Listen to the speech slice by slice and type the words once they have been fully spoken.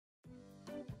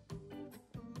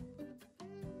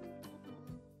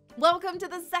Welcome to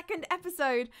the second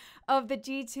episode of the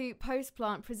G2 Post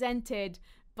Plant presented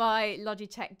by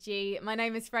Logitech G. My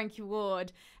name is Frankie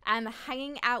Ward, and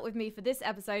hanging out with me for this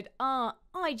episode are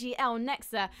IGL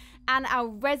Nexa and our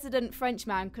resident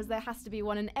Frenchman, because there has to be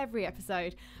one in every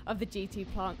episode of the G2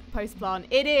 Post Plant.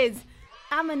 It is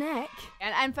AmaNEk.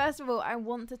 And first of all, I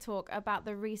want to talk about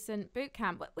the recent boot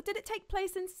camp. Did it take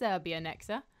place in Serbia,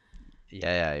 Nexa?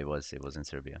 Yeah, it was in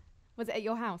Serbia. Was it at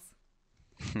your house?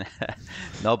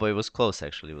 No, but it was close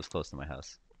actually. It was close to my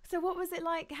house. So what was it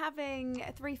like having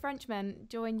three Frenchmen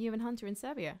join you and Hunter in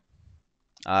Serbia?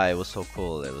 It was so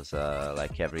cool. It was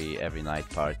like every night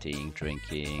partying,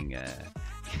 drinking.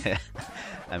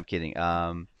 I'm kidding.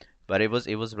 But it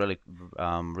was really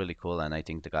cool, and I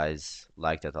think the guys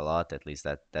liked it a lot. At least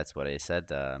that's what I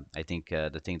said. I think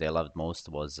the thing they loved most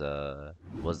was the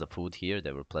food here.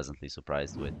 They were pleasantly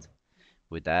surprised with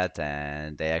that,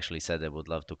 and they actually said they would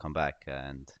love to come back,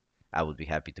 and I would be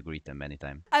happy to greet them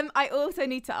anytime. I also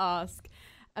need to ask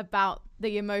about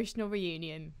the emotional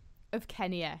reunion of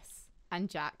Kenny S and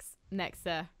Jax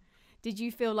Nexa. Did you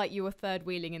feel like you were third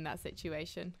wheeling in that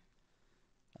situation?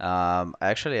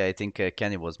 Actually, I think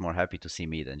Kenny was more happy to see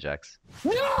me than Jax.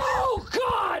 No,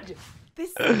 God!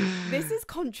 This is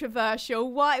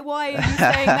controversial. Why are you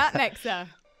saying that, Nexa?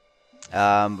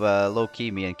 Low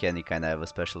key, me and Kenny kind of have a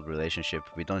special relationship.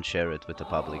 We don't share it with the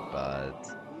public,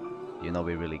 but we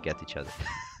really get each other.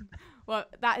 Well,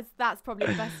 that's probably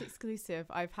the best exclusive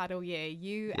I've had all year.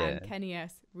 You and Kenny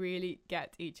S really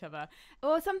get each other.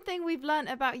 Or something we've learnt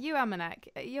about you, AmaNEk.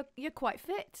 You're quite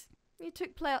fit. You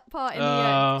took part in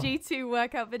the G2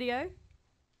 workout video.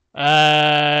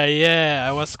 Yeah,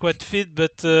 I was quite fit,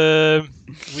 but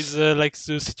with like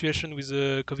the situation with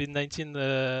COVID-19,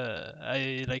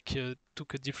 I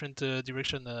took a different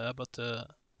direction about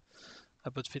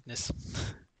fitness.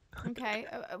 Okay,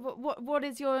 what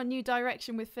is your new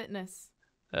direction with fitness?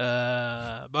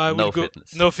 But I will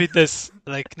fitness. No fitness,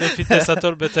 like no fitness at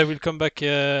all. But I will come back.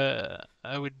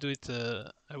 I will do it.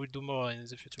 I will do more in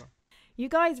the future. You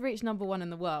guys reached #1 in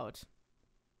the world.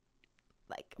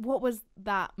 Like, what was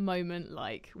that moment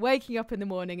like? Waking up in the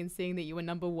morning and seeing that you were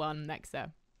 #1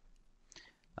 Nexa.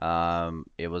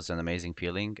 It was an amazing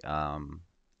feeling.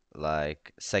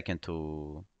 Like second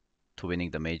to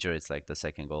winning the major, it's like the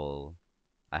second goal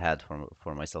I had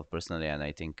for myself personally, and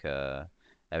I think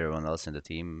everyone else in the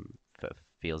team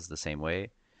feels the same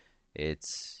way.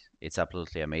 It's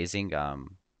absolutely amazing.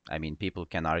 I mean, people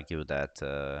can argue that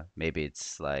maybe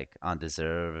it's like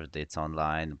undeserved, it's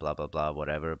online, blah blah blah,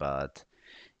 whatever, but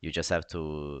you just have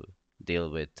to deal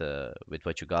with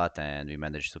what you got, and we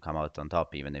managed to come out on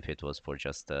top, even if it was for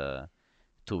just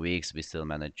 2 weeks. We still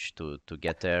managed to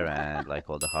get there, and like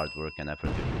all the hard work and effort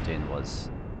we put in was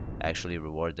actually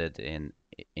rewarded in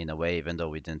a way, even though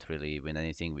we didn't really win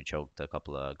anything. We choked a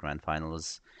couple of grand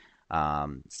finals.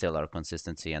 Still, our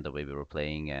consistency and the way we were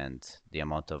playing and the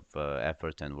amount of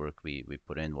effort and work we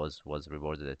put in was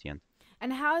rewarded at the end.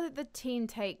 And how did the team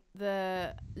take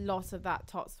the loss of that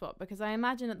top spot? Because I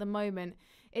imagine at the moment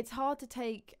it's hard to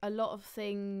take a lot of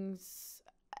things,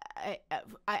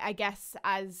 I guess,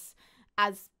 as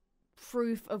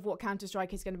proof of what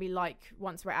Counter-Strike is going to be like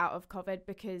once we're out of COVID,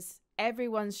 because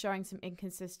everyone's showing some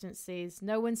inconsistencies.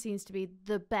 No one seems to be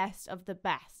the best of the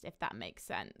best, if that makes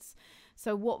sense.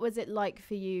 So what was it like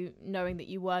for you knowing that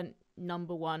you weren't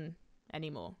 #1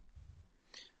 anymore?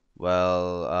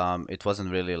 Well, it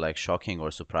wasn't really like shocking or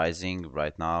surprising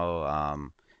right now.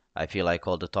 I feel like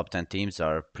all the top 10 teams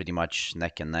are pretty much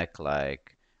neck and neck,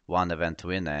 like one event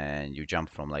win, and you jump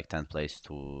from like 10th place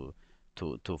to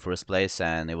first place,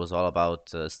 and it was all about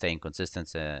staying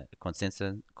consistent,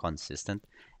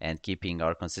 and keeping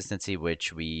our consistency,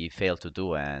 which we failed to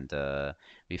do, and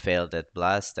we failed at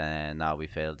Blast, and now we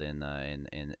failed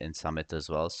in Summit as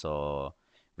well. So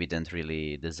we didn't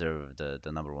really deserve the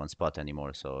 #1 spot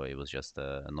anymore. So it was just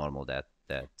normal that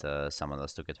someone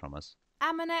else took it from us.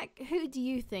 AmaNEk, who do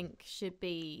you think should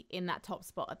be in that top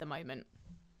spot at the moment?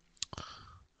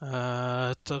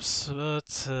 Top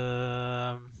spot.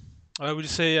 I will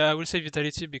say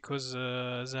Vitality, because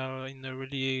they are in a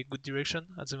really good direction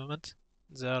at the moment.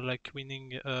 They are like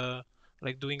winning,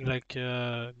 like doing like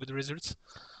good results,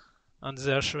 and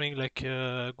they are showing like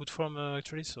good form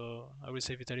actually. So I will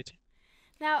say Vitality.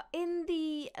 Now, in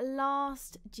the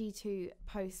last G2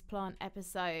 post-plant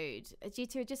episode,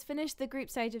 G2 had just finished the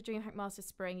group stage of DreamHack Masters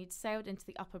Spring. You'd sailed into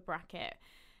the upper bracket.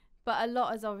 But a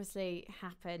lot has obviously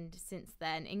happened since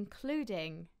then,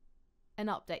 including an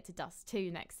update to Dust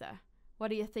 2, Nexa.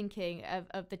 What are you thinking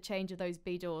of the change of those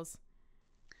B doors?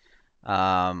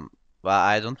 Well,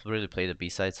 I don't really play the B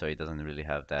side, so it doesn't really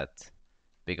have that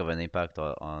big of an impact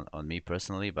on me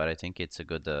personally, but I think it's a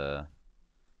good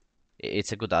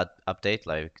update.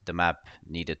 Like the map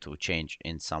needed to change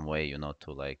in some way,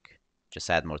 to like just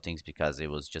add more things because it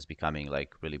was just becoming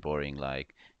like really boring.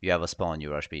 Like you have a spawn,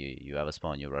 you rush B, you have a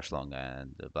spawn, you rush long,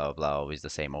 and blah blah blah, always the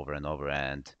same over and over.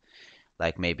 And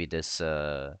like maybe this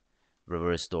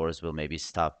reverse doors will maybe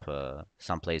stop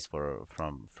some plays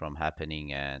from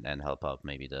happening and help out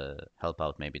maybe the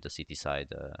city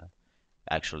side.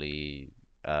 Actually,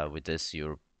 with this,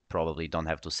 you probably don't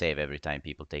have to save every time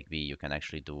people take B. You can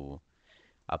actually do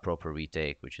a proper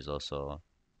retake, which is also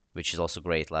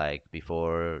great. Like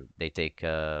before they take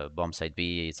bomb site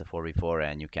B, it's a 4v4,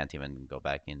 and you can't even go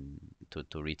back in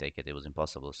to retake it. It was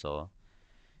impossible. So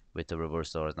with the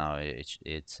reverse doors now,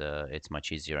 it's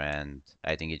much easier, and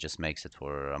I think it just makes it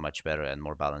for a much better and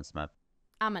more balanced map.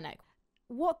 AmaNEk,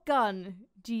 what gun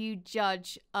do you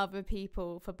judge other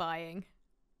people for buying?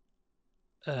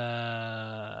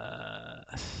 Uh,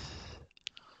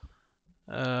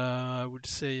 I would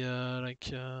say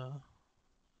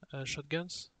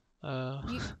shotguns.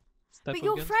 You, Type but of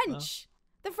you're guns. French.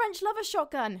 The French love a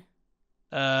shotgun.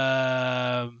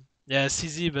 Yeah,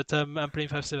 CZ, but I'm playing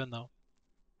 5-7 now.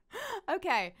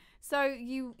 Okay, so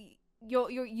you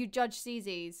judge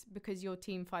CZs because you're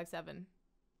Team 5-7.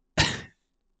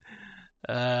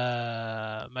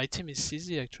 My team is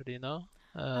CZ actually, no?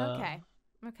 Okay.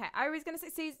 Okay. I was going to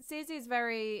say CZ is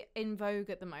very in vogue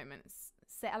at the moment.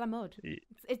 C'est à la mode.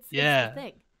 It's Yeah. the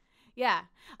thing. Yeah.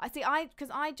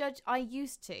 Because I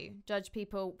used to judge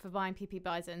people for buying PP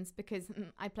Bisons because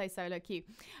I play solo queue.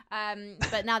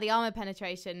 But now the armor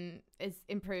penetration is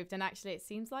improved, and actually it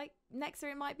seems like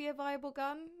nexa it might be a viable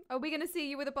gun. Are we going to see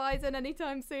you with a Bison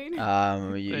anytime soon?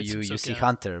 You It seems you see okay.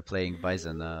 Hunter playing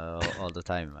Bison all the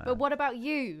time. But what about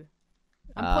you?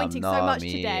 I'm pointing so no, much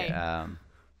me, today.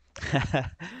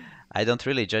 I don't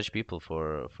really judge people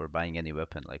for buying any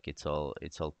weapon. Like it's all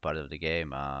part of the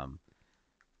game.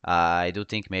 I do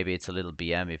think maybe it's a little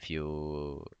BM if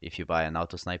you buy an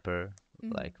auto sniper,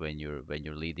 like when you're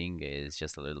leading, it's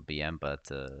just a little BM, but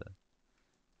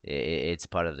it's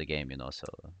part of the game, so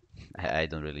I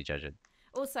don't really judge it.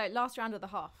 Also, last round of the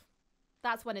half.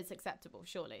 That's when it's acceptable,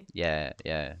 surely. Yeah,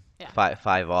 yeah. Yeah.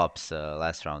 Five ops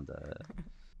last round.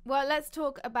 Well, let's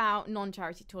talk about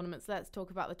non-charity tournaments. Let's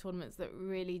talk about the tournaments that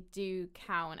really do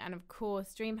count. And of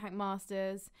course, DreamHack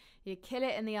Masters, you kill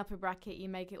it in the upper bracket, you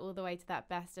make it all the way to that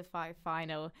best of 5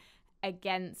 final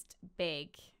against Big.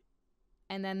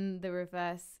 And then the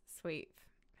reverse sweep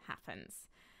happens.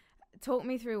 Talk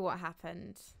me through what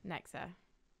happened, Nexa.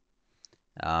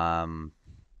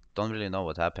 Don't really know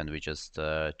what happened. We just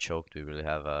choked. We really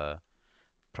have a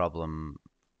problem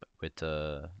with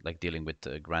like dealing with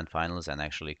the grand finals and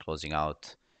actually closing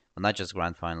out, well, not just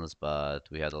grand finals, but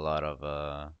we had a lot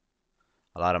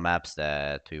of maps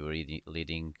that we were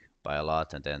leading by a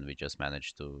lot, and then we just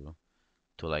managed to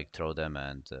like throw them,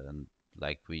 and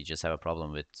like we just have a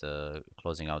problem with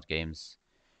closing out games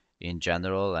in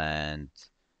general, and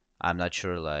I'm not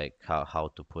sure like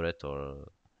how to put it or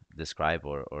describe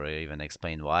or even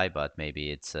explain why, but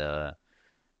maybe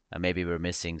we're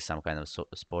missing some kind of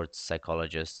sports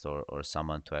psychologist or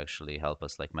someone to actually help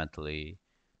us like mentally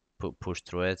push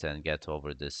through it and get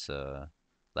over this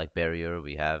like barrier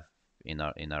we have in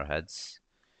our heads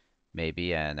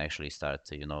maybe, and actually start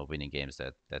winning games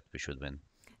that we should win.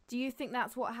 Do you think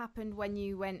that's what happened when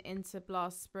you went into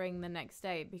Blast Spring the next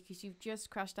day? Because you've just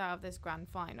crashed out of this grand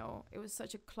final. It was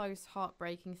such a close,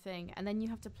 heartbreaking thing. And then you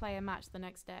have to play a match the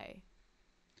next day.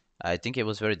 I think it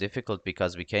was very difficult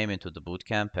because we came into the boot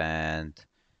camp and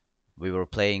we were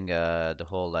playing the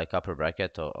whole like upper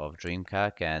bracket of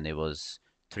DreamHack, and it was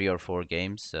 3 or 4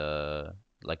 games,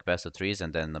 like best of threes,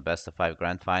 and then the best of 5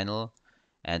 grand final,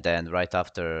 and then right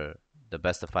after the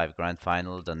best of 5 grand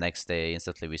final, the next day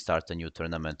instantly we start a new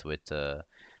tournament with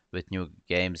new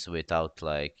games without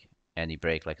like any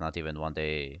break, like not even 1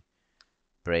 day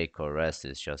break or rest.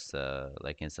 It's just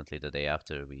like instantly the day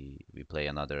after we play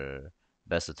another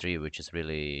best of 3, which is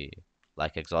really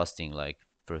like exhausting. Like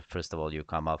first of all, you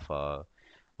come off of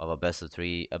a best of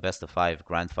 3, a best of 5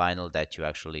 grand final that you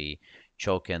actually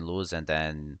choke and lose, and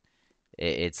then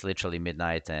it's literally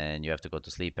midnight and you have to go to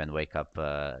sleep and wake up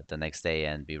the next day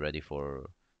and be ready for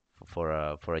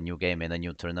a new game in a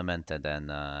new tournament, and then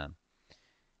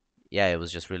yeah, it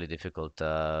was just really difficult.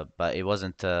 But it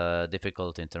wasn't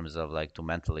difficult in terms of like to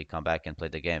mentally come back and play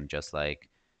the game. Just like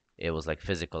it was like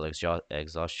physical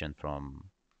exhaustion from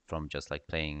just like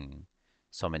playing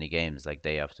so many games like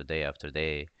day after day after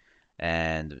day.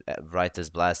 And right as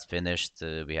Blast finished,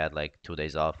 we had like 2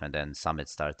 days off, and then Summit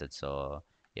started. So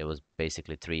it was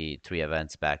basically three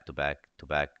events back to back to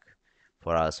back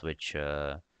for us, which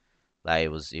like it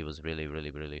was really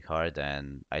really hard,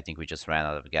 and I think we just ran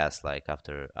out of gas like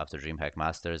after DreamHack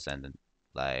Masters, and then,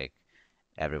 like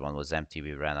everyone was empty.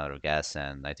 We ran out of gas,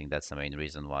 and I think that's the main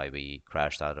reason why we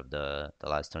crashed out of the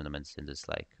last tournaments in this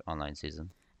like online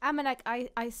season. AmaNEk,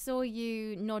 I saw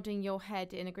you nodding your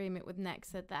head in agreement with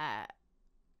Nexa there.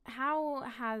 How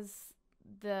has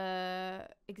the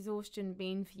exhaustion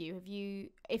been for you?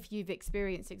 If you've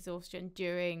experienced exhaustion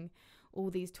during all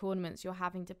these tournaments you're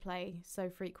having to play so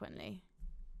frequently?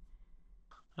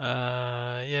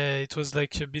 Yeah, it was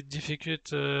like a bit difficult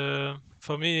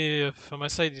for me. For my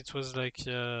side, it was like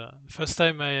first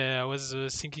time I was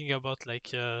thinking about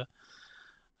uh,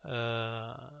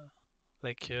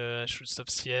 I should stop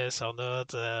CS or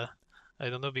not. I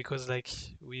don't know because like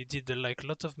we did like a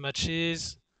lot of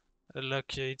matches.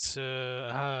 Like it's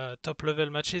top level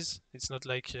matches. It's not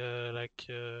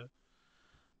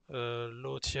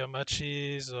low tier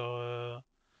matches or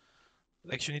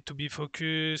like you need to be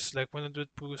focused, like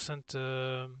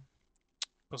 100%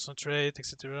 concentrate,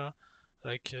 etc.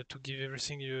 Like to give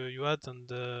everything you had, and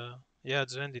yeah, at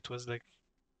the end it was like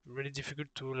really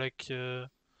difficult to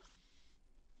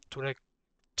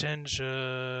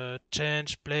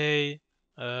change, play,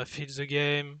 feel the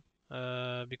game.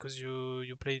 Because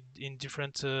you played in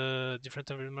different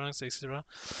environments, etc.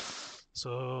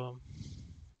 So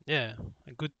yeah,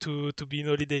 good to be in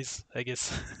holidays, I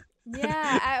guess.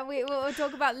 Yeah, we'll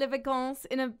talk about Les Vacances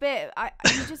in a bit.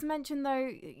 You just mentioned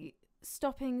though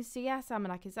stopping CS,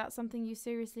 AmaNEk. Is that something you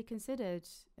seriously considered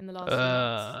in the last few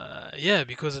months? Yeah,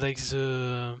 because like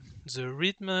the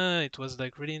rhythm, it was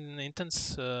like really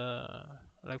intense,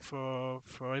 like for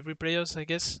every players, I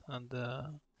guess, and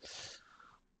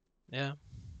yeah,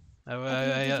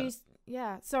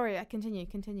 Yeah, sorry, I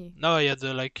continue. now I had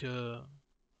thought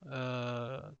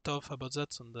about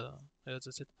that, and yeah,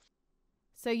 that's it.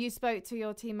 So you spoke to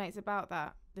your teammates about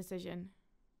that decision?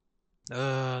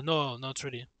 No, not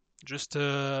really. Just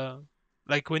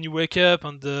like when you wake up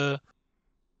and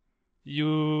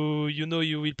you know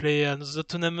you will play another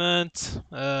tournament,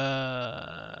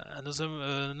 another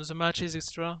matches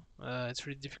extra. It's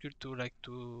really difficult to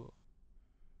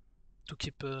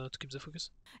keep the focus.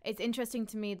 It's interesting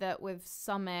to me that with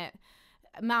Summit,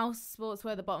 Mouse Sports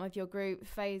were the bottom of your group.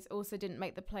 FaZe also didn't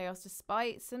make the playoffs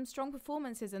despite some strong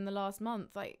performances in the last month.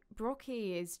 Like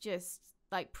Brocky is just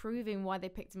like proving why they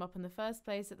picked him up in the first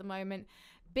place at the moment.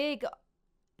 Big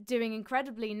doing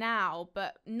incredibly now,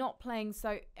 but not playing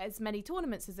as many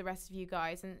tournaments as the rest of you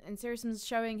guys. And Siriusman's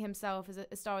showing himself as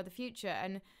a star of the future,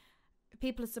 and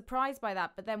people are surprised by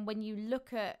that. But then when you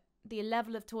look at the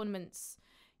level of tournaments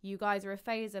you guys are a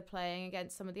FaZe playing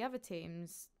against some of the other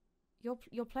teams,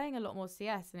 you're playing a lot more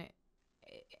CS, and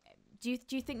do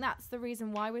you think that's the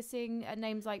reason why we're seeing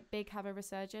names like Big have a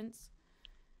resurgence?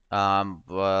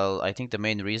 Well, I think the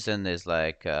main reason is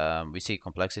like we see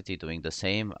Complexity doing the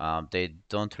same. They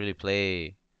don't really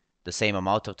play the same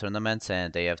amount of tournaments,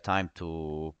 and they have time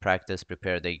to practice,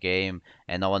 prepare their game,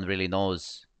 and no one really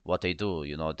knows what they do.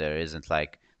 You know, there isn't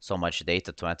like so much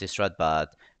data to anti-strat,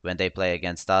 but when they play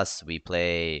against us, we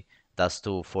play Dust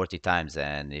 2 40 times,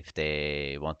 and if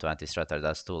they want to anti-strat our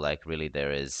Dust 2, like really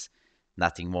there is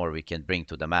nothing more we can bring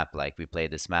to the map. Like we play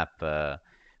this map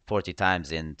 40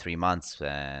 times in 3 months,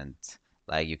 and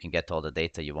like you can get all the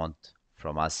data you want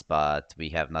from us, but we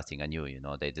have nothing on you. You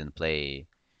know, they didn't play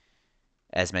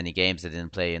as many games, they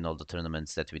didn't play in all the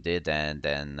tournaments that we did, and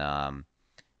then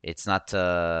it's not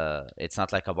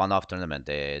like a one-off tournament.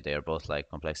 They are both like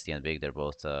Complexity and Big. They're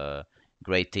both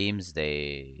great teams.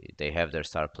 They have their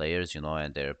star players, you know,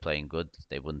 and they're playing good.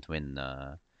 They wouldn't win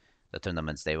the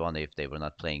tournaments they won if they were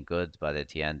not playing good. But at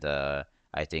the end,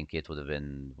 I think it would have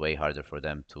been way harder for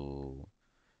them to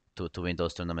win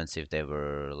those tournaments if they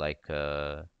were like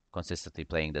consistently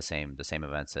playing the same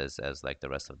events as like the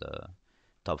rest of the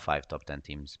top 5, top 10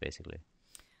 teams, basically.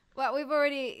 Well, we've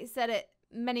already said it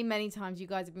many times. You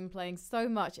guys have been playing so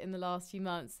much in the last few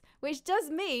months, which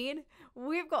does mean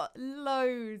we've got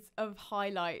loads of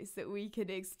highlights that we can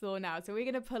explore now. So we're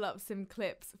going to pull up some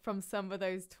clips from some of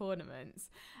those tournaments.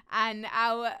 And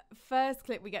our first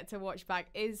clip we get to watch back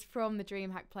is from the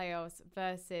DreamHack playoffs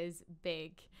versus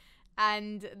Big.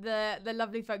 And the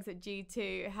lovely folks at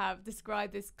G2 have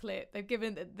described this clip. They've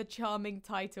given the charming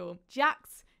title,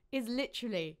 Jax is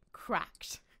literally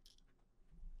cracked.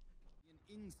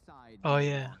 Oh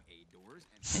yeah.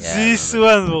 Yeah, This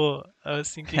one, bro. I was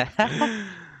thinking.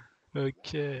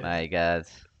 Okay. My God.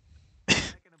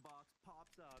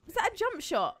 Was that a jump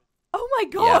shot? Oh my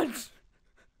God. Yep.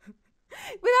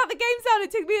 Without the game sound,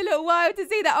 it took me a little while to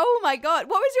see that. Oh my God.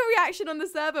 What was your reaction on the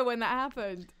server when that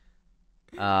happened?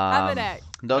 AmaNEk.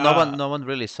 No one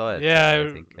really saw it. Yeah,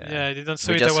 I think yeah, I didn't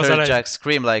see we it. I just was heard alive. Jack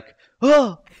scream like,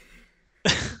 "Oh!"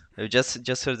 We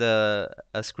just heard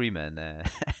a scream and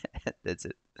that's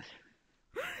it.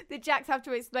 Did Jax have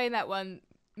to explain that one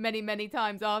many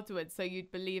times afterwards so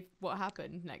you'd believe what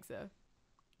happened, Nexa?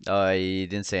 Oh, he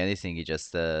didn't say anything. He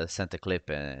just sent a clip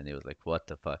and he was like, "What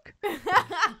the fuck?"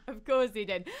 Of course he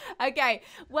did. Okay,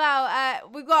 well,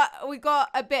 we got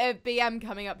a bit of BM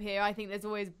coming up here. I think there's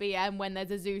always BM when there's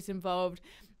a Zeus involved.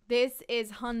 This is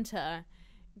Hunter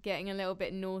getting a little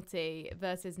bit naughty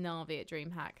versus Navi at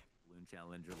DreamHack. Balloon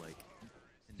challenger, like,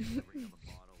 never bring up a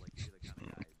bottle, like, you're the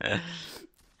kind of guy.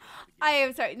 I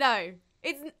am sorry. No,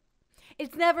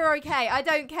 it's never okay. I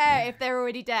don't care if they're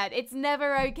already dead. It's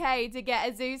never okay to get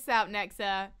a Zeus out,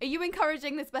 Nexa. Are you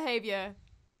encouraging this behavior?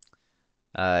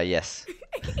 Yes.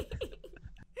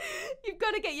 You've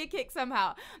got to get your kick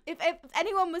somehow. If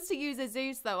anyone was to use a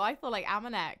Zeus, though, I feel like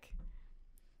AmaNEk.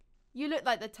 You look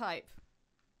like the type.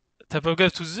 Type of guy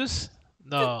to Zeus?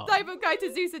 No. The type of guy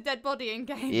to Zeus a dead body in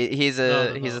game. He's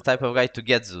No. the type of guy to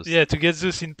get Zeus. Yeah, to get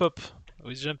Zeus in pop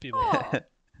with jumpy.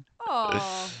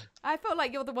 Oh, I felt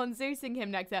like you're the one Zeusing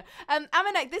him, Nexa.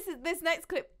 AmaNEk, this next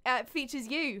clip features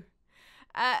you.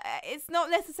 It's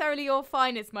not necessarily your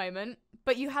finest moment,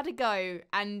 but you had a go,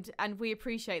 and we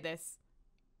appreciate this.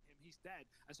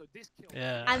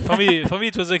 Yeah. And- For me,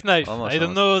 it was like knife. Almost, I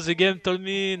don't know. The game told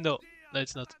me no. No,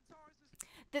 it's not.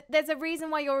 There's a reason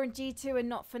why you're in G2 and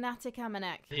not Fnatic,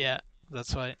 AmaNEk. Yeah,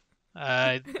 that's why.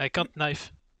 I can't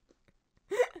knife.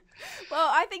 Well,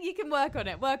 I think you can work on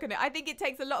it. I think it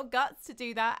takes a lot of guts to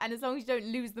do that, and as long as you don't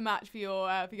lose the match for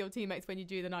your teammates when you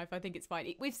do the knife, I think it's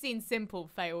fine. We've seen simple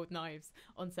failed knives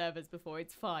on servers before.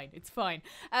 It's fine. It's fine.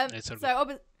 It's all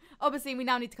So obviously, we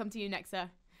now need to come to you,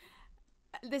 Nexa.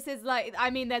 This is like, I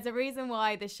mean, there's a reason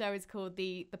why this show is called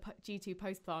the G2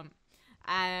 Post Plant,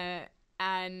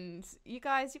 and you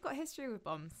guys, you've got history with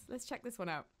bombs. Let's check this one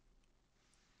out.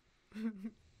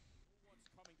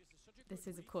 This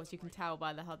is, of course, you can tell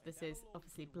by the HUD, this is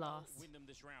obviously Blast. Win them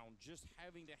this round. Just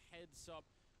having the heads up,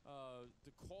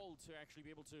 the call to actually be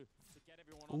able to get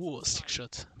everyone on. Ooh, sick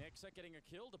shot. Nexa getting a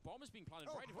kill. The bomb is being planted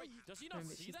right away. Does he not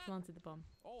Remember, see she's that? planted the bomb.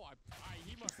 Oh,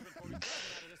 he must have been focused on that.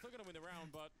 They're still going to win the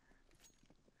round, but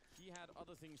he had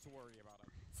other things to worry about.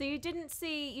 So you didn't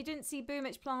see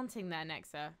Boomich planting there,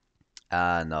 Nexa?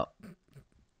 No.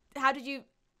 How did you?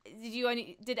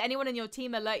 Did anyone in your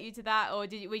team alert you to that, or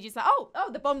were you just like, oh,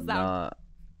 the bomb's down? No.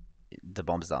 The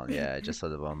bomb's down. Yeah, I just saw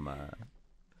the bomb.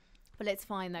 But it's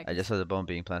fine though. I just saw the bomb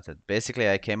being planted. Basically,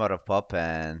 I came out of pop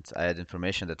and I had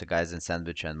information that the guy's in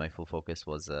sandwich, and my full focus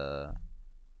was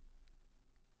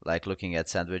like looking at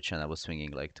sandwich, and I was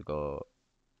swinging like to go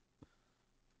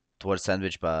towards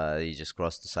sandwich, but he just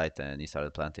crossed the site and he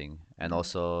started planting. And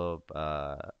also,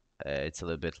 it's a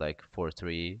little bit like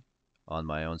 4-3 on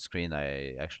my own screen.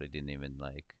 I actually didn't even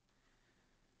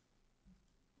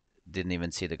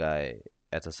see the guy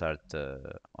at the start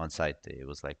on site. It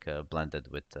was like blended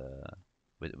with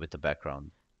the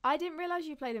background. I didn't realize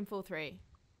you played in 4-3.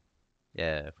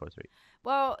 Yeah, 4-3.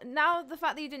 Well, now the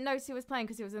fact that you didn't notice he was playing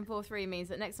because he was in 4-3 means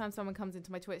that next time someone comes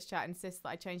into my Twitch chat and insists that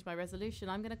I change my resolution,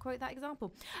 I'm going to quote that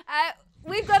example.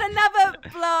 We've got another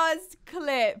Blast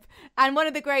clip. And one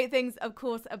of the great things, of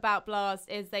course, about Blast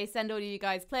is they send all of you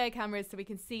guys player cameras so we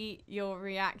can see your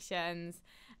reactions.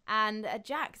 And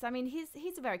Jax, I mean,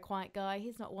 he's a very quiet guy.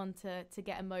 He's not one to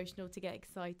get emotional, to get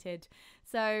excited.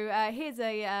 So here's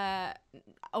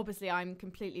obviously I'm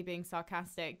completely being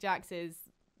sarcastic. Jax is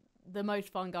the most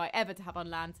fun guy ever to have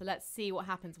on LAN. So let's see what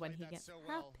happens when he gets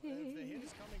happy.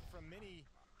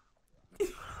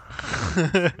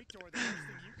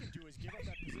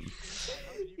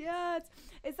 Yeah,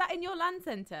 is that in your LAN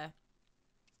center?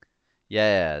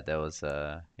 Yeah, that was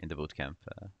in the boot camp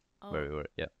where we were.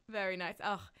 Yeah. Very nice.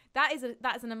 Oh, that's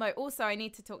an emote. Also, I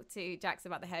need to talk to Jax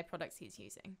about the hair products he's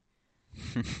using.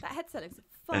 That headset looks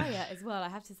fire as well, I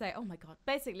have to say. Oh my god.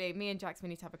 Basically, me and Jax, we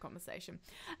need to have a conversation.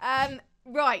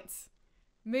 Right.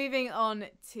 Moving on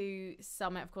to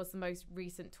Summit, of course, the most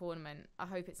recent tournament. I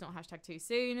hope it's not hashtag too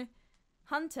soon.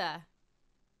 Hunter.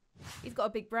 He's got a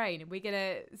big brain. We're going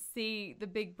to see the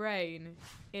big brain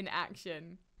in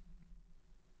action.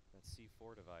 That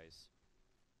C4 device.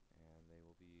 And they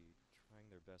will be trying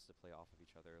their best to play off of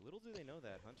each other. Little do they know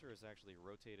that Hunter is actually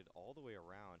rotated all the way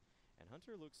around. And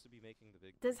Hunter looks to be making the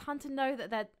big. Does Hunter know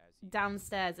that they're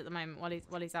downstairs at the moment while he's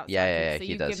outside? Yeah, so he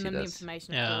you've does, given them he the does.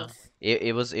 information, Yeah. of course.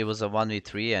 It was a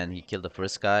 1v3 and he killed the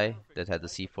first guy that had the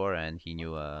C4 and he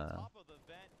knew where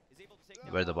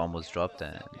the bomb was dropped,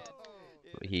 and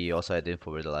he also had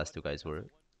info where the last two guys were.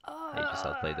 He just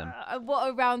outplayed them. What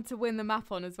a round to win the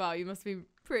map on as well. You must be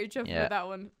pretty chuffed Yeah. with that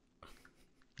one.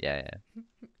 Yeah,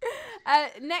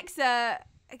 Nexa,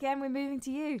 again, we're moving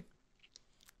to you.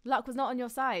 Luck was not on your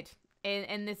side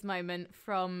in this moment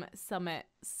from Summit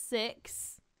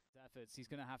 6. Efforts. He's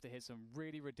going to have to hit some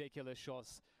really ridiculous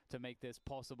shots to make this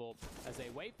possible as they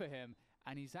wait for him.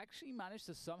 And he's actually managed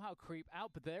to somehow creep out,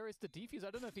 but there is the defuse.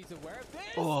 I don't know if he's aware of this.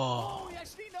 Oh, he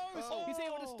actually knows. Oh. He's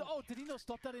able to stop. Oh, did he not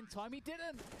stop that in time? He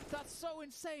didn't. That's so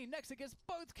insane. Nexa gets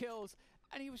both kills,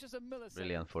 and he was just a millisecond.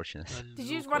 really unfortunate. Did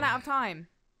you just run out of time?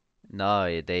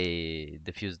 No, they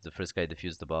defused, the first guy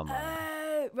defused the bomb.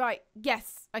 Oh, right.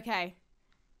 Yes. Okay.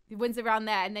 He wins around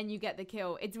there, and then you get the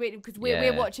kill. It's weird because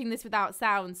we're watching this without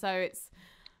sound, so it's.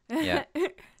 Yeah.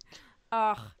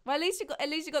 Well, at least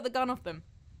you got the gun off them.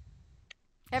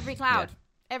 Every cloud.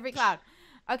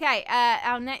 Okay,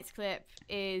 our next clip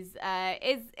is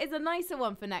a nicer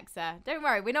one for Nexa. Don't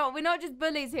worry, we're not just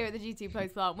bullies here at the G2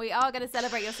 Post Plant. We are going to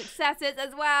celebrate your successes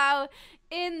as well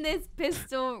in this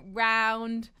pistol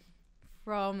round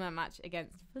from a match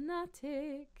against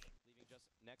Fnatic.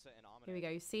 Here we go.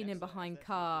 You've seen him behind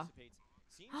car.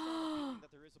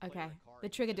 Okay, the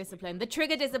trigger discipline. The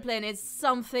trigger discipline is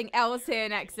something else here,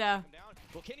 Nexa.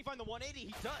 Well, can he find the 180?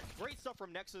 He does. Great stuff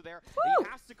from Nexa there. Woo! He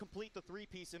has to complete the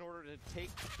 3-piece in order to take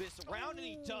this round, and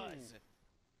he does.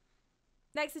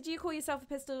 Nexa, do you call yourself a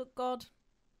pistol god?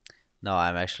 No,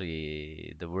 I'm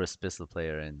actually the worst pistol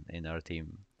player in our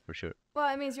team, for sure.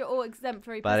 Well, it means you're all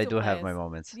exemplary But I pistol do have my players.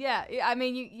 moments. Yeah, I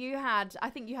mean, I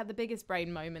think you had the biggest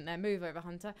brain moment there. Move over,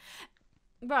 Hunter.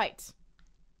 Right.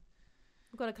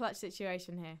 We've got a clutch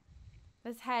situation here.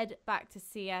 Let's head back to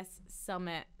CS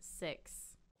Summit 6.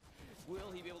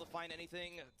 Will he be able to find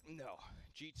anything? No.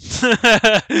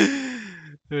 G2.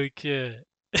 Okay.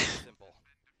 Simple.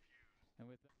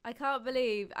 I can't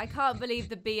believe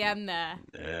the BM there.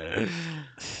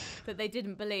 That they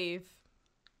didn't believe.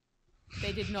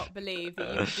 They did not believe that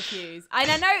you could defuse. And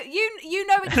I know you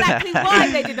know exactly why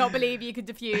they did not believe you could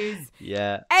defuse.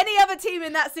 Yeah. Any other team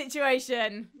in that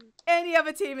situation,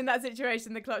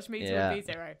 the clutch meter would be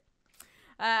 0.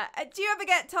 Do you ever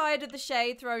get tired of the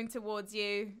shade thrown towards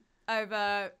you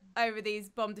over these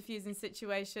bomb defusing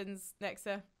situations,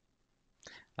 Nexa?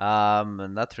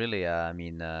 Not really. I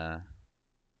mean,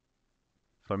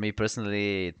 for me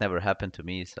personally, it never happened to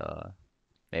me. So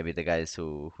maybe the guys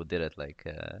who did it, like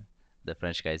the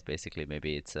French guys, basically,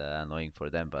 maybe it's annoying for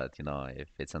them. But you know, if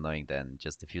it's annoying, then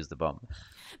just defuse the bomb.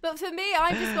 But for me,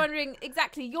 I'm just wondering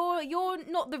exactly. You're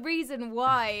not the reason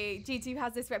why G2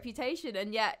 has this reputation,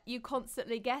 and yet you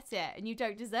constantly get it, and you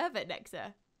don't deserve it,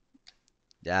 Nexa.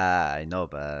 Yeah, I know,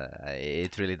 but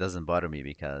it really doesn't bother me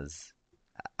because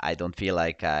I don't feel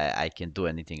like I can do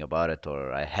anything about it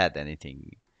or I had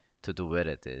anything to do with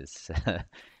it. It's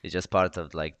it's just part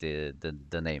of like the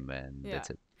name, and that's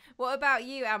it. What about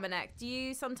you, AmaNEk? Do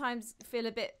you sometimes feel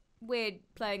a bit weird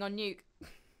playing on Nuke?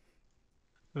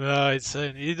 No, it's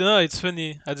it's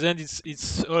funny. At the end,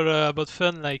 it's all about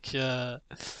fun, like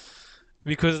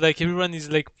because like everyone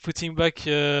is like putting back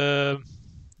the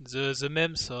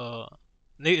memes. So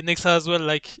Nexa as well,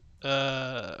 like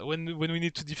when we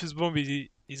need to defuse bomb,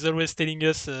 he's always telling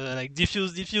us like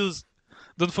defuse,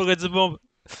 don't forget the bomb.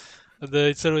 And,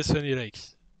 it's always funny, like.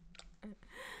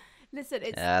 Listen,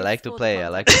 I like to play. I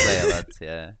like to play a lot.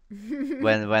 Yeah.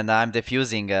 when I'm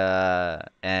defusing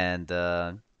and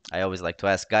I always like to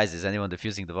ask guys, is anyone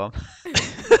defusing the bomb?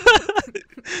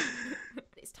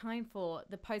 It's time for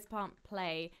the post-plant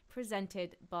play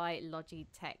presented by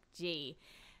Logitech G.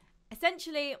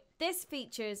 Essentially, this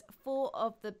features 4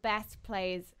 of the best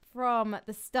plays from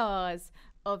the stars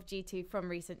of G2 from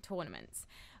recent tournaments.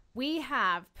 We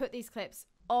have put these clips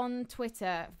on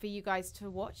Twitter for you guys to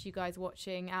watch. You guys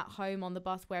watching at home, on the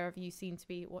bus, wherever you seem to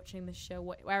be watching the show,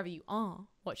 wherever you are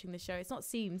watching the show. It's not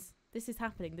seems. This is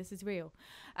happening. This is real.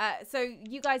 So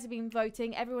you guys have been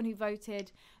voting. Everyone who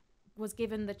voted was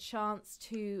given the chance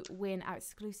to win our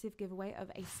exclusive giveaway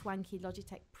of a swanky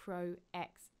Logitech Pro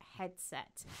X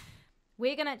headset.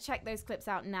 We're going to check those clips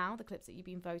out now, the clips that you've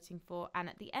been voting for. And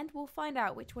at the end, we'll find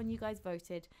out which one you guys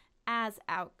voted as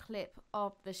our clip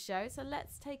of the show. So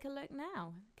let's take a look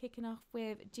now. Kicking off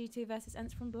with G2 versus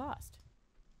Ents from Blast.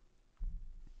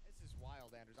 This is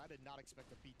wild, Anders. I did not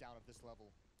expect a beatdown of this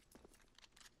level.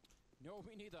 No,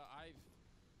 me neither. I've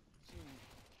seen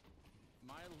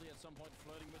mildly at some point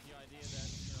flirting with the idea that,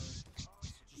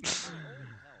 just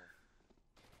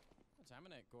That's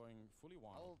AmaNEk going fully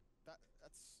wild. Oh,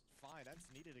 that's fine. That's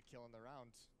needed a kill in the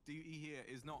round. Duty here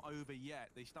is not over yet.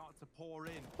 They start to pour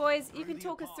in. Boys, you can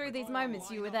talk us through these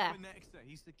moments. You were there.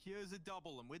 He secures a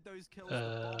double, and with those kills,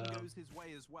 the bomb goes his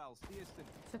way as well.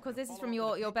 So, of course, this is from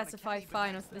your best of 5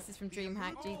 finals. This is from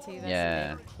DreamHack G2.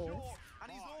 Yeah. Of course.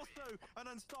 And he's also also an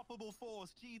unstoppable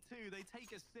force. G2, they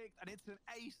take a 6th, and it's an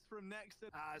ace from nexa.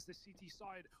 As the CT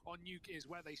side on Nuke is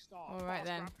where they start. All right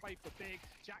then. Play for big.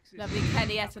 Jax is Lovely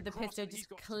Kenny S with the pistol, just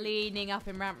cleaning up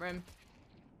in ramp room.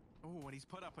 Oh, and he's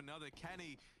put up another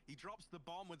Kenny. He drops the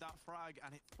bomb with that frag,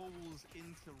 and it falls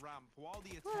into ramp. While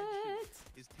the attention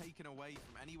is taken away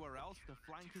from anywhere else, the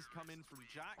flank has come in from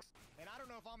Jax. And I don't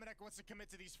know if AmaNEk wants to commit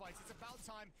to these fights. It's about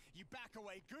time you back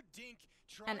away. Good dink.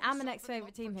 And AmaNEk's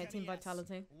favorite team here, Team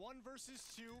Vitality. 1 versus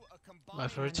 2, a combined My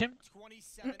favorite team?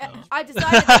 27. I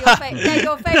decided that they're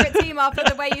your favorite team after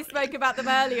the way you spoke about them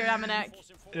earlier, AmaNEk.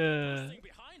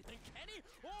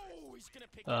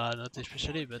 Not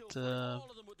especially, but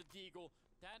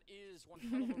That is one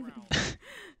hell of a round.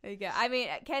 There you go. I mean,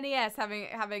 Kenny S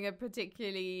having a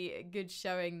particularly good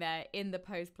showing there in the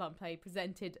post-plant play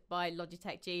presented by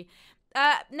Logitech G.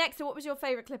 Next, what was your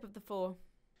favorite clip of the 4?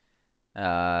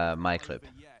 My clip.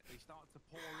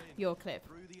 Your clip,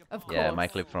 of course. Yeah, my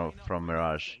clip from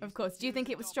Mirage. Of course. Do you think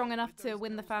it was strong enough to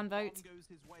win the fan vote?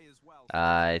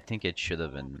 I think it should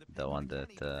have been the one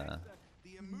that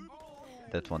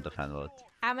won the fan vote.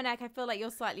 AmaNEk, I feel like you're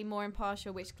slightly more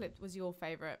impartial. Which clip was your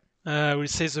favorite? I will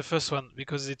say the first one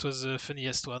because it was the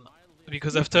funniest one.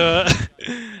 Because after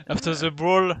after the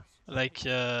brawl, like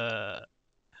I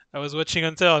was watching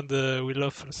Hunter and we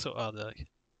laughed so hard, like,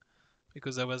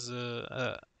 because I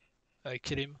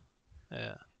killed him.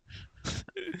 Yeah.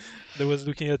 I was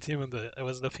looking at him and I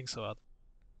was laughing so hard.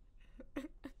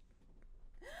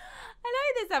 I know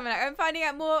this, AmaNEk. I'm finding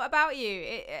out more about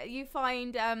you. You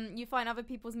find other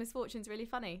people's misfortunes really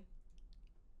funny.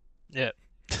 Yeah.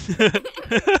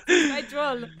 I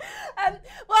droll.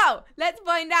 Well, let's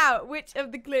find out which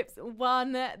of the clips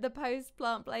won the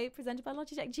post-plant play presented by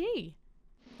Logitech G.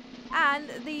 And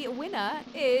the winner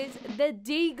is the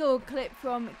Deagle clip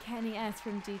from Kenny S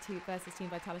from G2 versus Team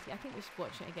Vitality. I think we should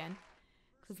watch it again,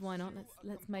 because why not?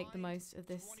 Let's make the most of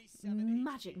this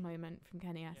magic moment from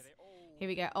Kenny S. Here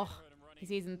we go. Oh, he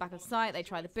sees in the back of sight. They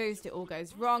try the boost. It all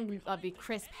goes wrong. Lovely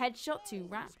crisp headshot to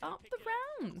wrap up the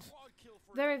round.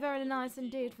 Very, very nice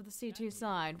indeed for the C2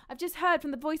 side. I've just heard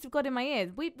from the voice of God in my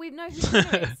ears. We know who the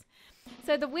winner is.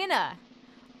 So the winner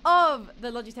of the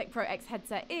Logitech Pro X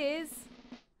headset is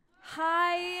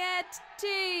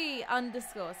Hayeti _.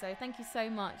 So thank you so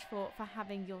much for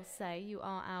having your say. You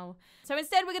are our... So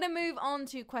instead we're going to move on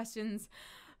to questions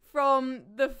from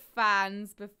the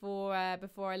fans before I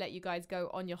let you guys go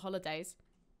on your holidays.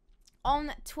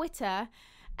 On Twitter,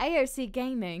 AOC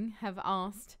Gaming have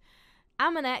asked,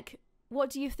 AmaNEk, what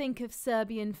do you think of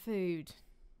Serbian food?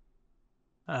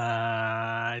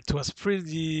 It was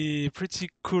pretty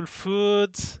cool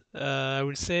food, I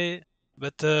will say,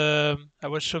 but I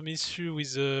was some issue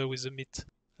with the meat.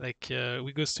 Like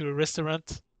we go to a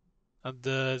restaurant and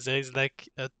there is like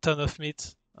a ton of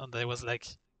meat, and I was like,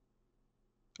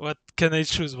 what can I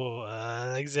choose, bro?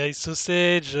 Like there is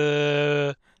sausage,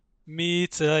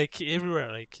 meat, like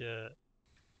everywhere, like.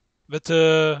 But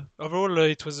overall,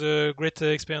 it was a great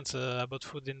experience about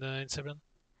food in Serbia.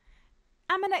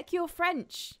 AmaNEk, you're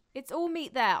French. It's all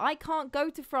meat there. I can't go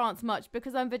to France much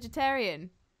because I'm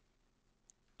vegetarian.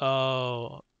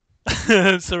 Oh,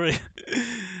 sorry.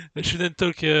 I shouldn't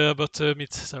talk about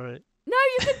meat, sorry. No,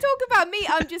 you can talk about meat.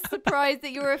 I'm just surprised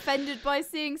that you're offended by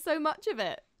seeing so much of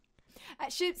it.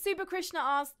 Super Krishna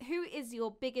asked, who is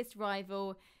your biggest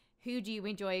rival? Who do you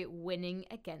enjoy winning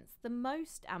against the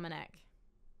most, AmaNEk?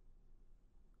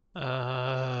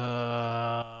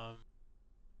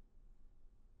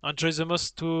 Enjoy the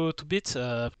most to beat.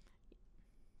 I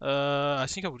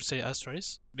think I would say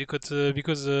Astralis because it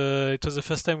was the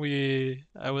first time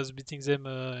I was beating them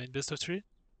in best of 3,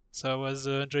 so I was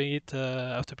enjoying it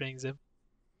after playing them.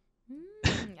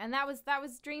 And that was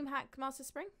DreamHack Master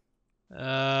Spring.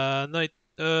 No,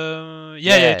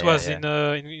 it was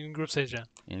in group stage. Yeah.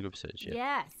 In group stage, yeah.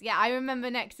 Yes, yeah, I remember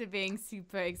Nexa being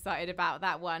super excited about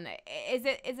that one. Is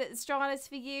it Astralis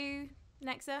for you,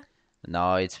 Nexa?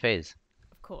 No, it's FaZe.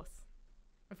 Of course.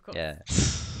 Yeah,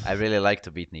 I really like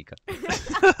to beat Nika.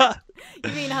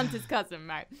 You mean Hunter's cousin,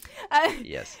 right?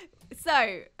 Yes.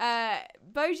 So,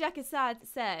 Bojack Assad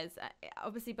says,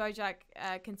 obviously Bojack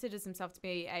considers himself to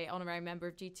be an honorary member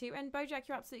of G2, and Bojack,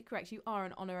 you're absolutely correct. You are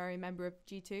an honorary member of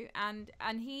G2, and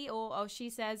he or she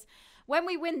says, when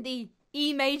we win the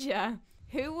E Major,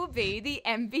 who will be the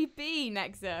MVP,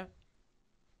 Nexa?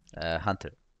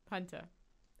 Hunter.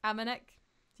 AmaNEk,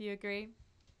 do you agree?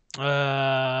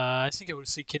 I think I will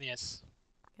say Kenny S.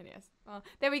 Well,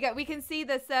 there we go. We can see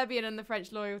the Serbian and the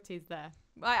French loyalties there.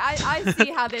 I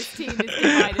see how this team is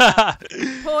divided up.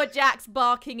 Poor Jack's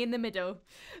barking in the middle.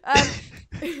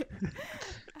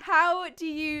 How do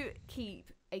you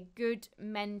keep a good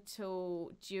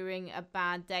mental during a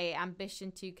bad day,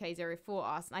 Ambition 2K04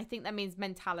 asked. And I think that means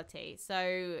mentality.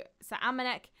 So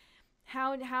AmaNEk,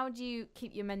 how do you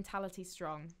keep your mentality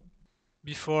strong?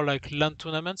 Before like LAN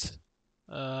tournaments.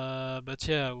 But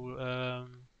yeah,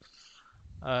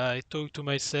 I talk to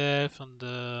myself and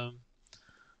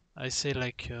I say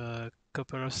like a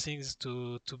couple of things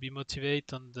to be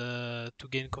motivated and to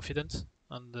gain confidence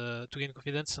and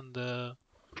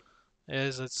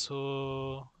yes, that's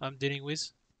so I'm dealing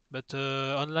with. But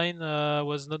online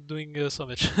was not doing so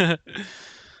much.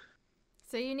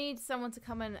 So you need someone to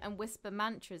come in and whisper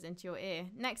mantras into your ear.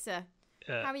 Nexa,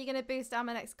 Yeah. how are you going to boost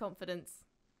AmaNEk's confidence?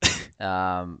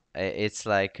 It's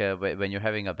like when you're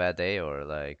having a bad day or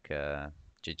like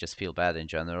you just feel bad in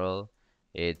general,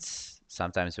 it's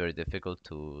sometimes very difficult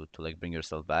to like bring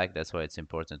yourself back. That's why it's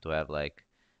important to have like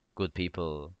good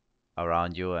people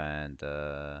around you and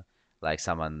like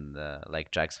someone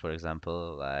like Jax, for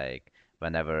example. Like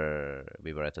whenever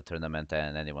we were at a tournament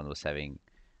and anyone was having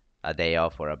a day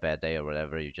off or a bad day or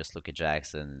whatever, you just look at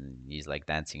Jackson. He's like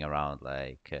dancing around,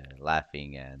 like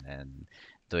laughing and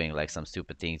doing like some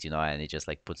stupid things, and he just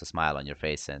like puts a smile on your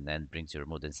face and then brings your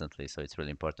mood instantly. So it's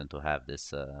really important to have this,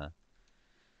 to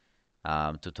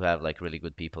have like really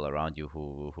good people around you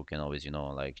who can always,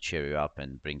 like cheer you up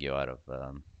and bring you out of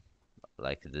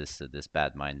like this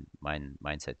bad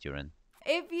mindset you're in.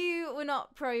 If you were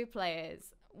not pro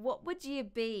players, what would you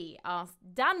be? Asked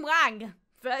Dan Wang,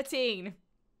 13.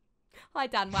 Hi,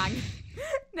 Dan Wang.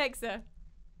 Nexa.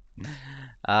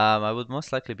 I would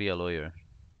most likely be a lawyer.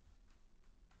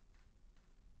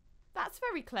 That's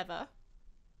very clever.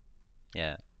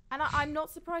 Yeah. And I'm not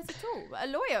surprised at all. A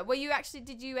lawyer.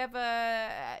 Did you ever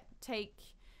take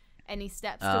any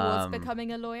steps towards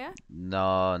becoming a lawyer?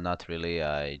 No, not really.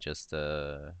 I just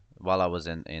while I was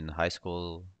in high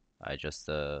school, I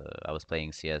was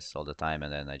playing CS all the time,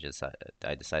 and then I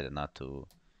decided not to,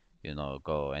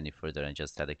 go any further and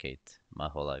just dedicate my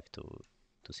whole life to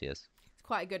CS. It's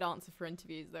quite a good answer for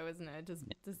interviews, though, isn't it? It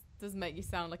does make you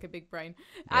sound like a big brain.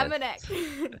 Yes. AmaNEk,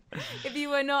 if you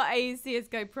were not a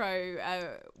CSGO pro,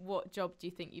 what job do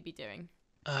you think you'd be doing?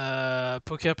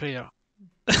 Poker player.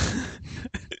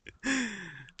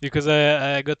 Because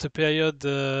I got a period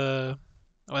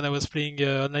when I was playing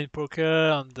online poker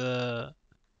and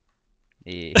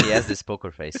He has this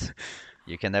poker face.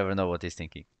 You can never know what he's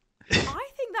thinking. I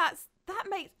think that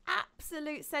makes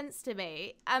absolute sense to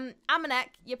me. AmaNEk,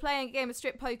 you're playing a game of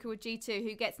strip poker with G2.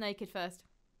 Who gets naked first?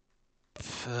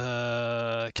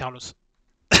 Carlos.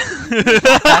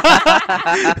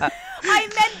 I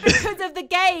meant because of the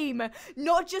game,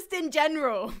 not just in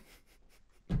general.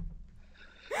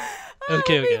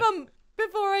 Okay. Move on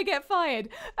before I get fired.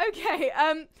 Okay.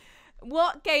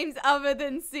 What games other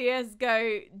than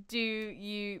CSGO do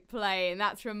you play? And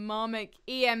that's from Marmic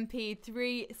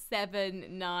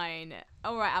EMP379.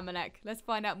 All right, AmaNEk, let's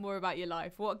find out more about your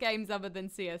life. What games other than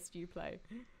CS do you play?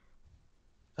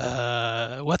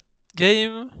 What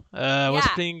game? I was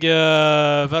playing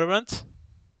Valorant,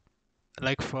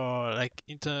 like for like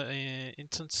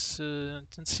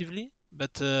intensively,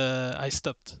 but I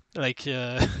stopped. Like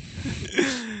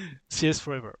CS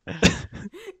forever.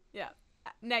 Yeah.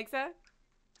 Nexa?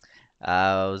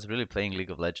 I was really playing League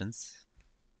of Legends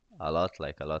a lot,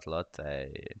 like a lot. I'm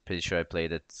pretty sure I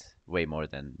played it way more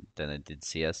than I did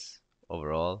CS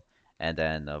overall. And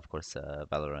then, of course,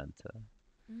 Valorant.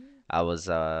 I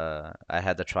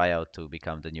had a tryout to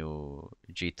become the new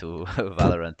G2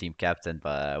 Valorant team captain,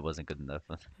 but I wasn't good enough.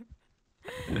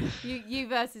 You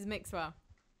versus Mixwell.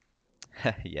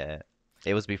 Yeah,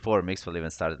 it was before Mixwell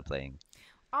even started playing.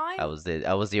 I was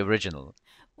the original.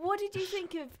 What did you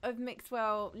think of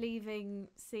Mixwell leaving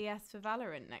CS for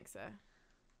Valorant, Nexa?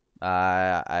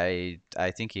 I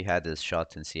think he had his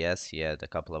shot in CS. He had a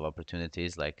couple of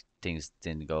opportunities, like things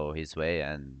didn't go his way,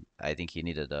 and I think he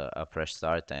needed a fresh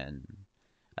start, and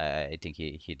I think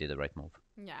he did the right move.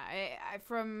 Yeah,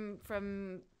 from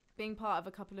being part of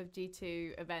a couple of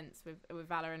G2 events with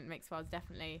Valorant, Mixwell's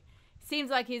definitely seems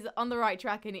like he's on the right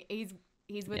track, and he's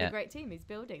with a great team. He's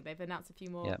building. They've announced a few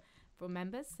more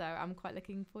members, so I'm quite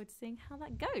looking forward to seeing how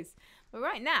that goes. But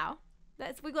right now,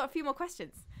 we've got a few more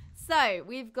questions. So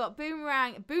we've got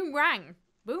Boomerang _59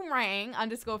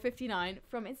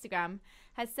 from Instagram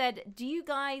has said, do you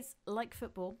guys like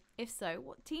football? If so,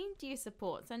 what team do you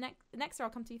support? So next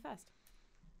I'll come to you first.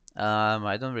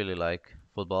 I don't really like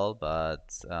football,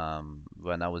 but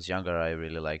when I was younger, I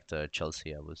really liked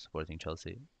Chelsea. I was supporting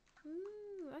Chelsea.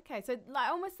 Okay, so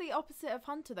like almost the opposite of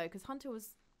Hunter though, because Hunter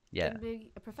was going to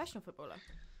be a professional footballer.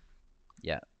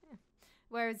 Yeah.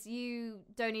 Whereas you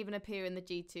don't even appear in the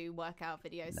G2 workout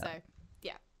videos, No. so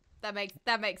yeah. That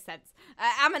makes sense.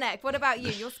 AmaNEk, what about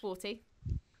you? You're sporty.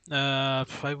 I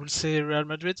will say Real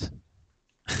Madrid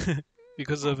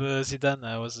because of Zidane.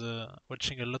 I was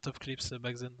watching a lot of clips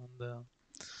back then, and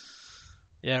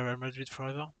yeah, Real Madrid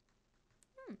forever.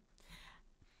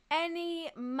 Any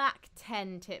Mac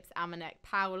 10 tips, AmaNEk?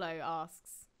 Paolo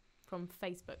asks from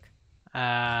Facebook.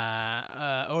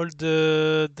 Hold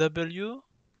the W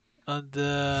and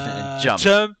Jump.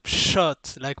 jump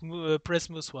shot, like press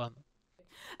mouse one.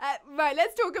 Right,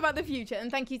 let's talk about the future. And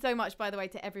thank you so much, by the way,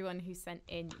 to everyone who sent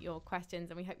in your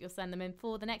questions. And we hope you'll send them in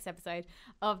for the next episode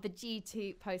of the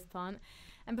G2 Post Plant.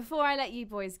 And before I let you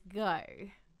boys go,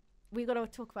 we've got to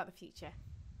talk about the future.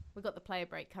 We've got the player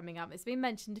break coming up. It's been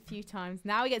mentioned a few times.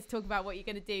 Now we get to talk about what you're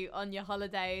going to do on your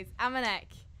holidays. AmaNEk,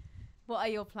 what are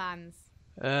your plans?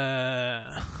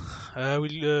 I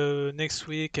will next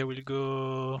week. I will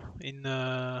go in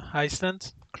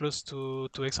Iceland, close to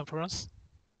Aix-en-Provence.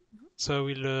 So I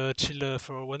will chill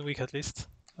for 1 week at least,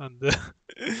 and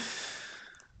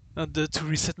and to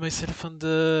reset myself and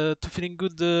to feeling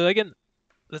good again.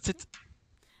 That's it.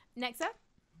 Nexa?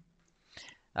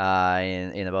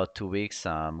 In about 2 weeks,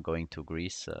 I'm going to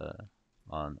Greece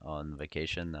on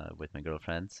vacation with my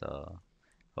girlfriend. So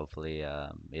hopefully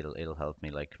it'll help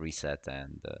me like reset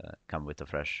and come with a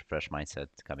fresh mindset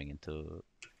coming into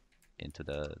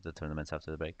the tournaments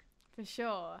after the break. For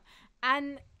sure.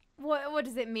 And what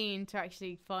does it mean to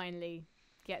actually finally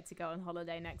get to go on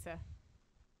holiday, Nexa?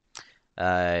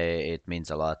 It means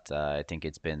a lot. I think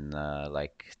it's been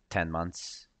like 10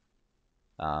 months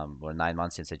or 9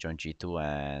 months since I joined G2,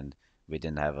 and we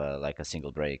didn't have a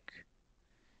single break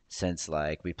since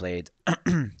like we played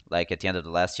like at the end of the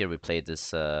last year we played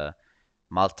this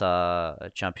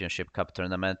Malta Championship Cup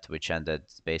tournament, which ended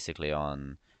basically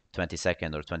on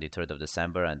 22nd or 23rd of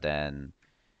December, and then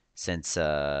since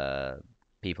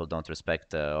people don't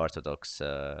respect Orthodox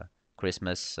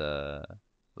Christmas,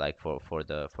 like for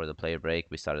the player break,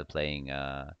 we started playing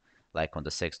like on the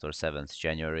 6th or 7th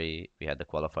January. We had the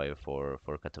qualifier for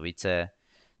Katowice,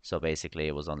 so basically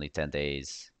it was only 10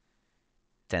 days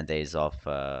off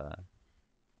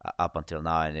up until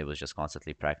now, and it was just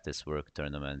constantly practice, work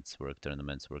tournaments,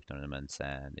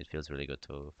 and it feels really good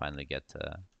to finally get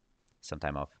some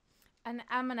time off. And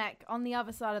AmaNEk, on the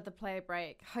other side of the player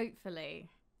break, hopefully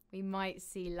we might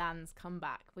see LANs come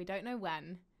back. We don't know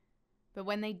when, but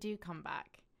when they do come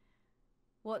back,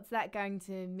 what's that going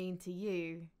to mean to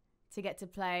you to get to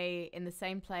play in the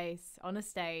same place on a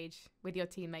stage with your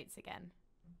teammates again?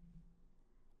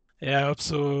 Yeah, I hope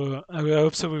so. I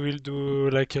hope so. We will do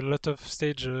like a lot of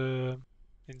stage in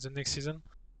the next season,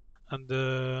 and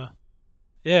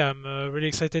yeah, I'm really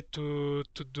excited to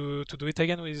do it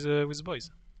again with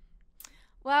boys.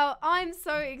 Well, I'm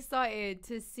so excited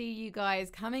to see you guys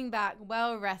coming back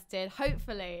well rested.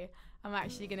 Hopefully, I'm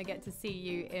actually going to get to see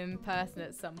you in person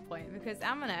at some point, because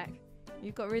AmaNEk,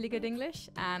 you've got really good English,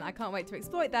 and I can't wait to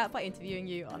exploit that by interviewing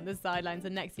you on the sidelines.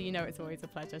 And next thing you know, it's always a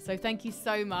pleasure. So thank you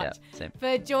so much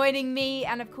for joining me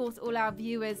and, of course, all our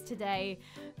viewers today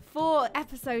for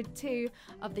episode 2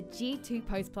 of the G2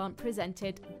 Postplant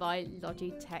presented by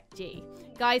Logitech G.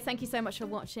 Guys, thank you so much for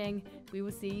watching. We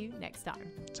will see you next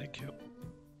time. Thank you.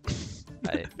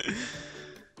 Bye.